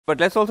But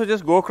let's also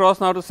just go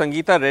across now to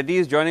Sangeeta Reddy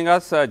is joining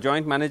us,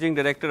 Joint Managing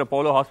Director,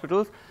 Apollo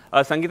Hospitals.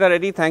 Sangeeta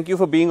Reddy, thank you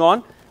for being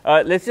on.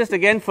 Let's just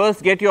again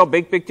first get your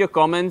big picture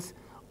comments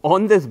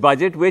on this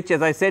budget, which,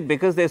 as I said,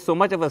 because there's so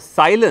much of a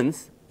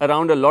silence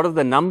around a lot of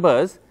the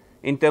numbers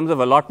in terms of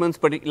allotments,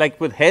 but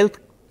like with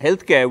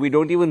healthcare, we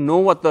don't even know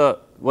what the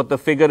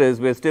figure is.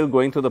 We're still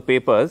going through the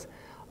papers.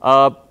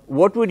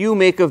 What would you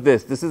make of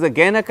this? This is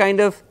again a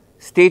kind of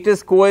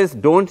status quo, is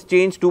don't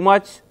change too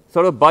much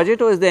sort of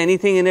budget, or is there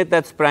anything in it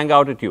that sprang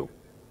out at you?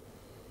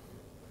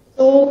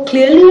 So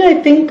clearly,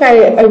 I think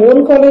I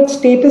won't call it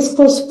status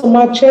quo so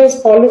much as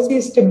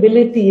policy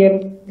stability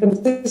and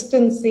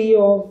consistency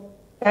of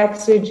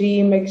tax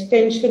regime,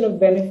 extension of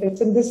benefits.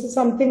 And this is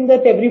something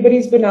that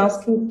everybody's been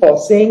asking for,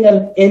 saying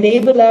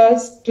enable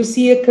us to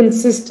see a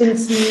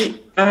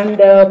consistency and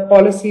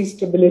policy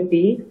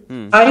stability.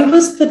 I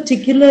was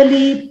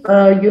particularly,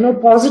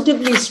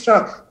 positively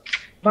struck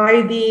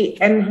by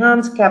the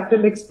enhanced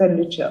capital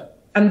expenditure.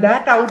 And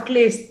that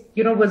outlay,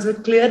 was a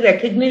clear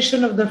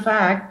recognition of the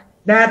fact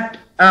that,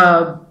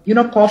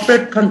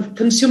 corporate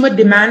consumer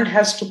demand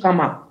has to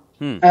come up.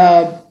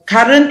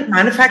 Current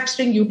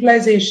manufacturing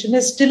utilization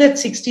is still at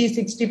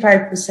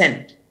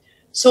 60–65%.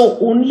 So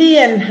only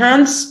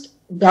enhanced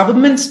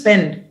government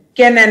spend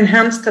can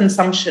enhance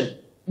consumption.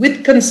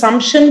 With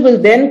consumption will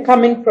then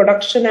come in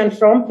production, and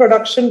from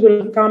production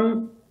will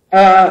come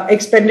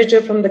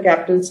expenditure from the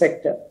capital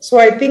sector. So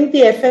I think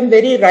the FM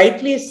very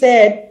rightly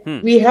said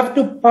we have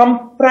to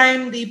pump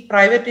prime the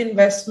private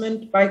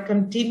investment by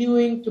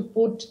continuing to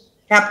put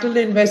capital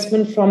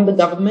investment from the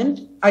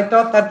government. I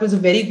thought that was a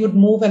very good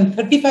move, and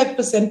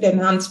 35%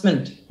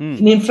 enhancement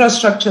in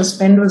infrastructure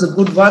spend was a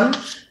good one.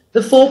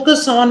 The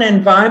focus on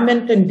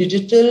environment and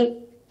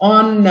digital,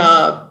 on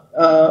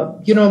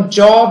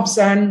jobs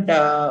and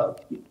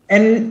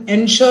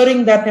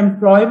ensuring that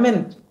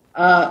employment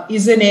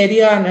is an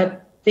area and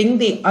a thing.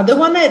 The other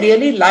one I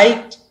really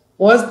liked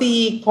was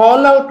the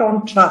call out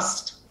on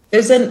trust.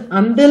 There's an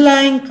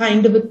underlying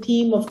kind of a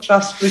theme of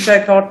trust, which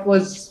I thought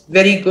was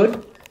very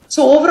good.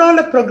 So overall,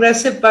 a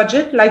progressive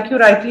budget. Like you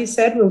rightly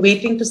said, we're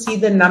waiting to see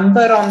the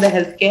number on the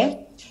healthcare.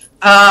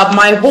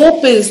 My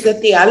hope is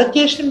that the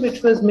allocation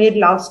which was made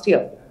last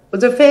year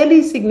was a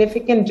fairly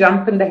significant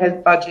jump in the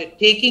health budget,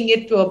 taking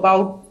it to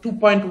about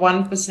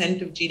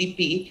 2.1% of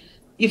GDP,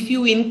 if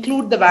you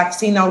include the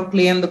vaccine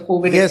outlay and the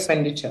COVID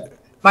expenditure.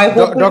 My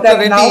hope is that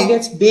Reddy now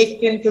gets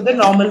baked into the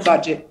normal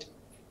budget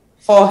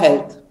for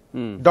health.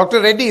 Dr.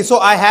 Reddy, so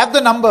I have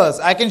the numbers.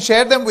 I can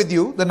share them with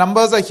you. The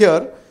numbers are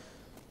here.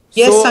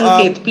 Yes, so,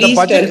 Sanket, please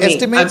tell me. The budget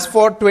estimates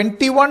for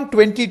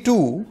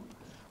 21-22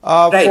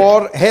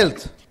 for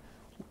health,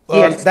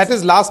 that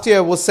is last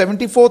year, was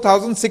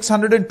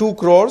 74,602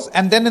 crores.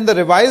 And then in the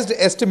revised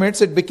estimates,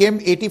 it became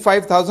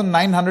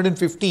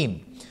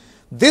 85,915.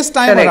 This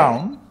time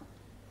around,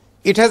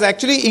 it has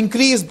actually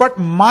increased, but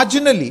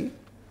marginally,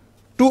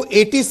 to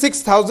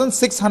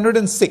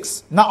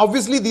 86,606. Now,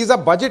 obviously, these are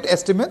budget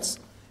estimates.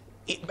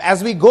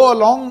 As we go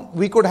along,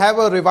 we could have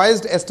a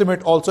revised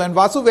estimate also. And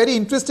Vasu, very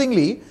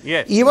interestingly,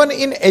 even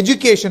in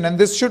education, and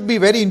this should be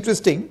very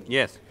interesting,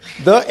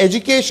 the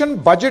education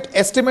budget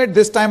estimate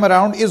this time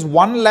around is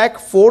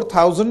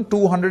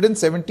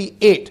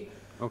 1,04,278,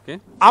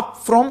 up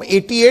from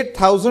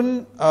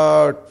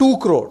 88,002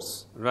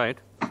 crores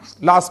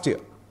last year,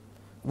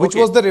 which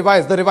was the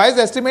revised. The revised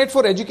estimate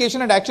for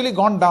education had actually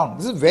gone down.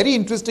 This is very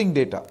interesting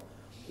data.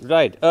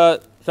 Right.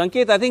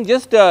 Sanket, I think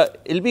just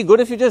it'll be good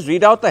if you just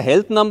read out the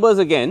health numbers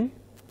again,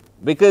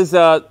 because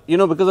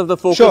because of the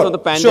focus on the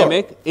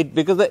pandemic,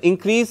 because the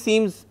increase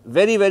seems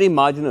very, very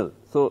marginal.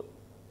 So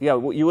yeah,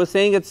 you were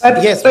saying it's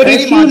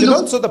very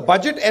marginal. So the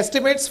budget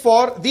estimates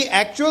for the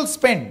actual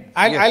spend,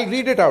 I'll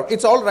read it out.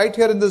 It's all right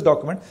here in this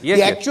document.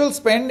 The actual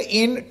spend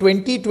in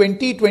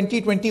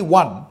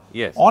 2020-2021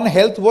 on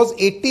health was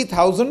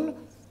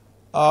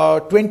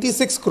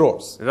 80,026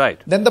 crores.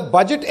 Then the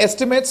budget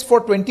estimates for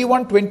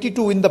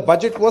 21-22 in the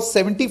budget was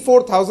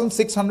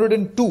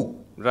 74,602.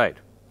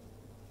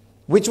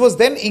 Which was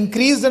then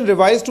increased and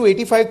revised to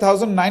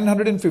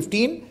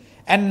 85,915.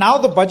 And now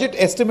the budget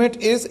estimate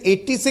is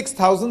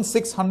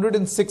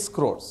 86,606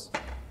 crores.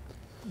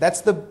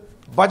 That's the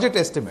budget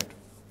estimate.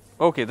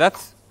 Okay,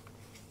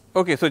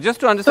 so just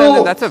to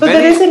understand that's a very... So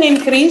there is an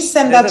increase,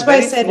 and that's why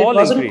I said it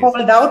wasn't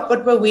called out,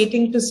 but we're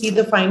waiting to see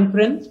the fine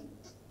print.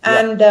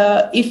 And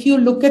if you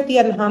look at the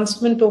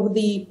enhancement over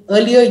the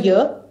earlier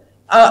year,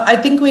 I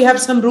think we have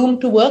some room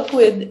to work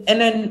with.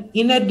 And then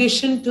in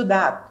addition to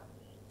that,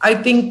 I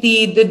think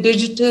the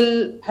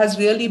digital has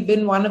really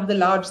been one of the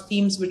large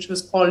themes which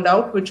was called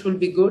out, which will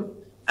be good.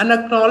 An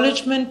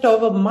acknowledgement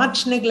of a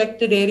much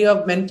neglected area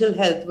of mental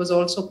health was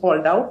also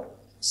called out.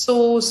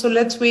 So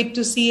let's wait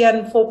to see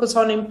and focus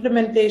on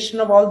implementation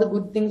of all the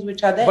good things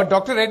which are there. But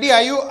Dr. Reddy,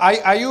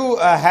 are you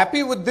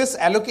happy with this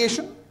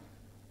allocation?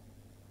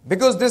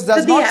 Because this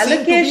does not seem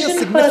to be a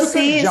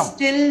significant jump.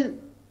 Still,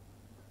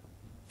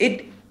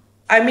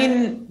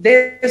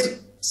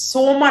 there's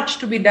so much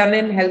to be done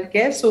in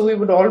healthcare, so we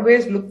would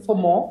always look for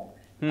more.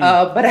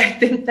 But I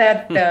think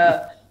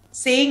that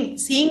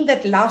seeing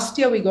that last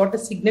year we got a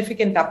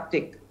significant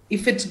uptick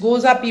if it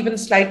goes up even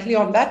slightly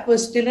on that, we're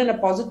still in a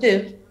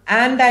positive.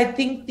 And I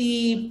think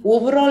the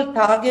overall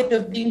target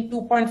of being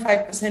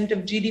 2.5% of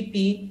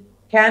GDP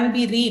can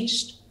be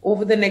reached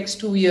over the next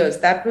 2 years.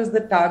 That was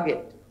the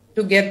target,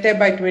 to get there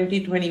by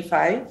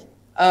 2025.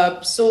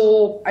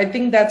 So I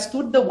think that's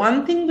good. The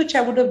one thing which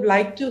I would have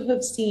liked to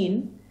have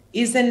seen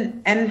is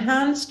an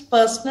enhanced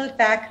personal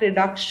tax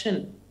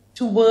reduction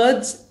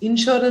towards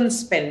insurance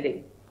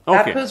spending.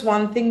 That was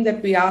one thing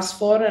that we asked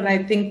for, and I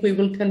think we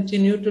will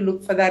continue to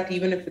look for that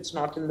even if it's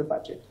not in the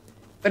budget.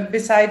 But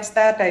besides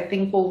that, I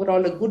think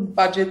overall a good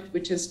budget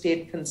which has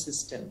stayed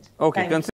consistent. Okay.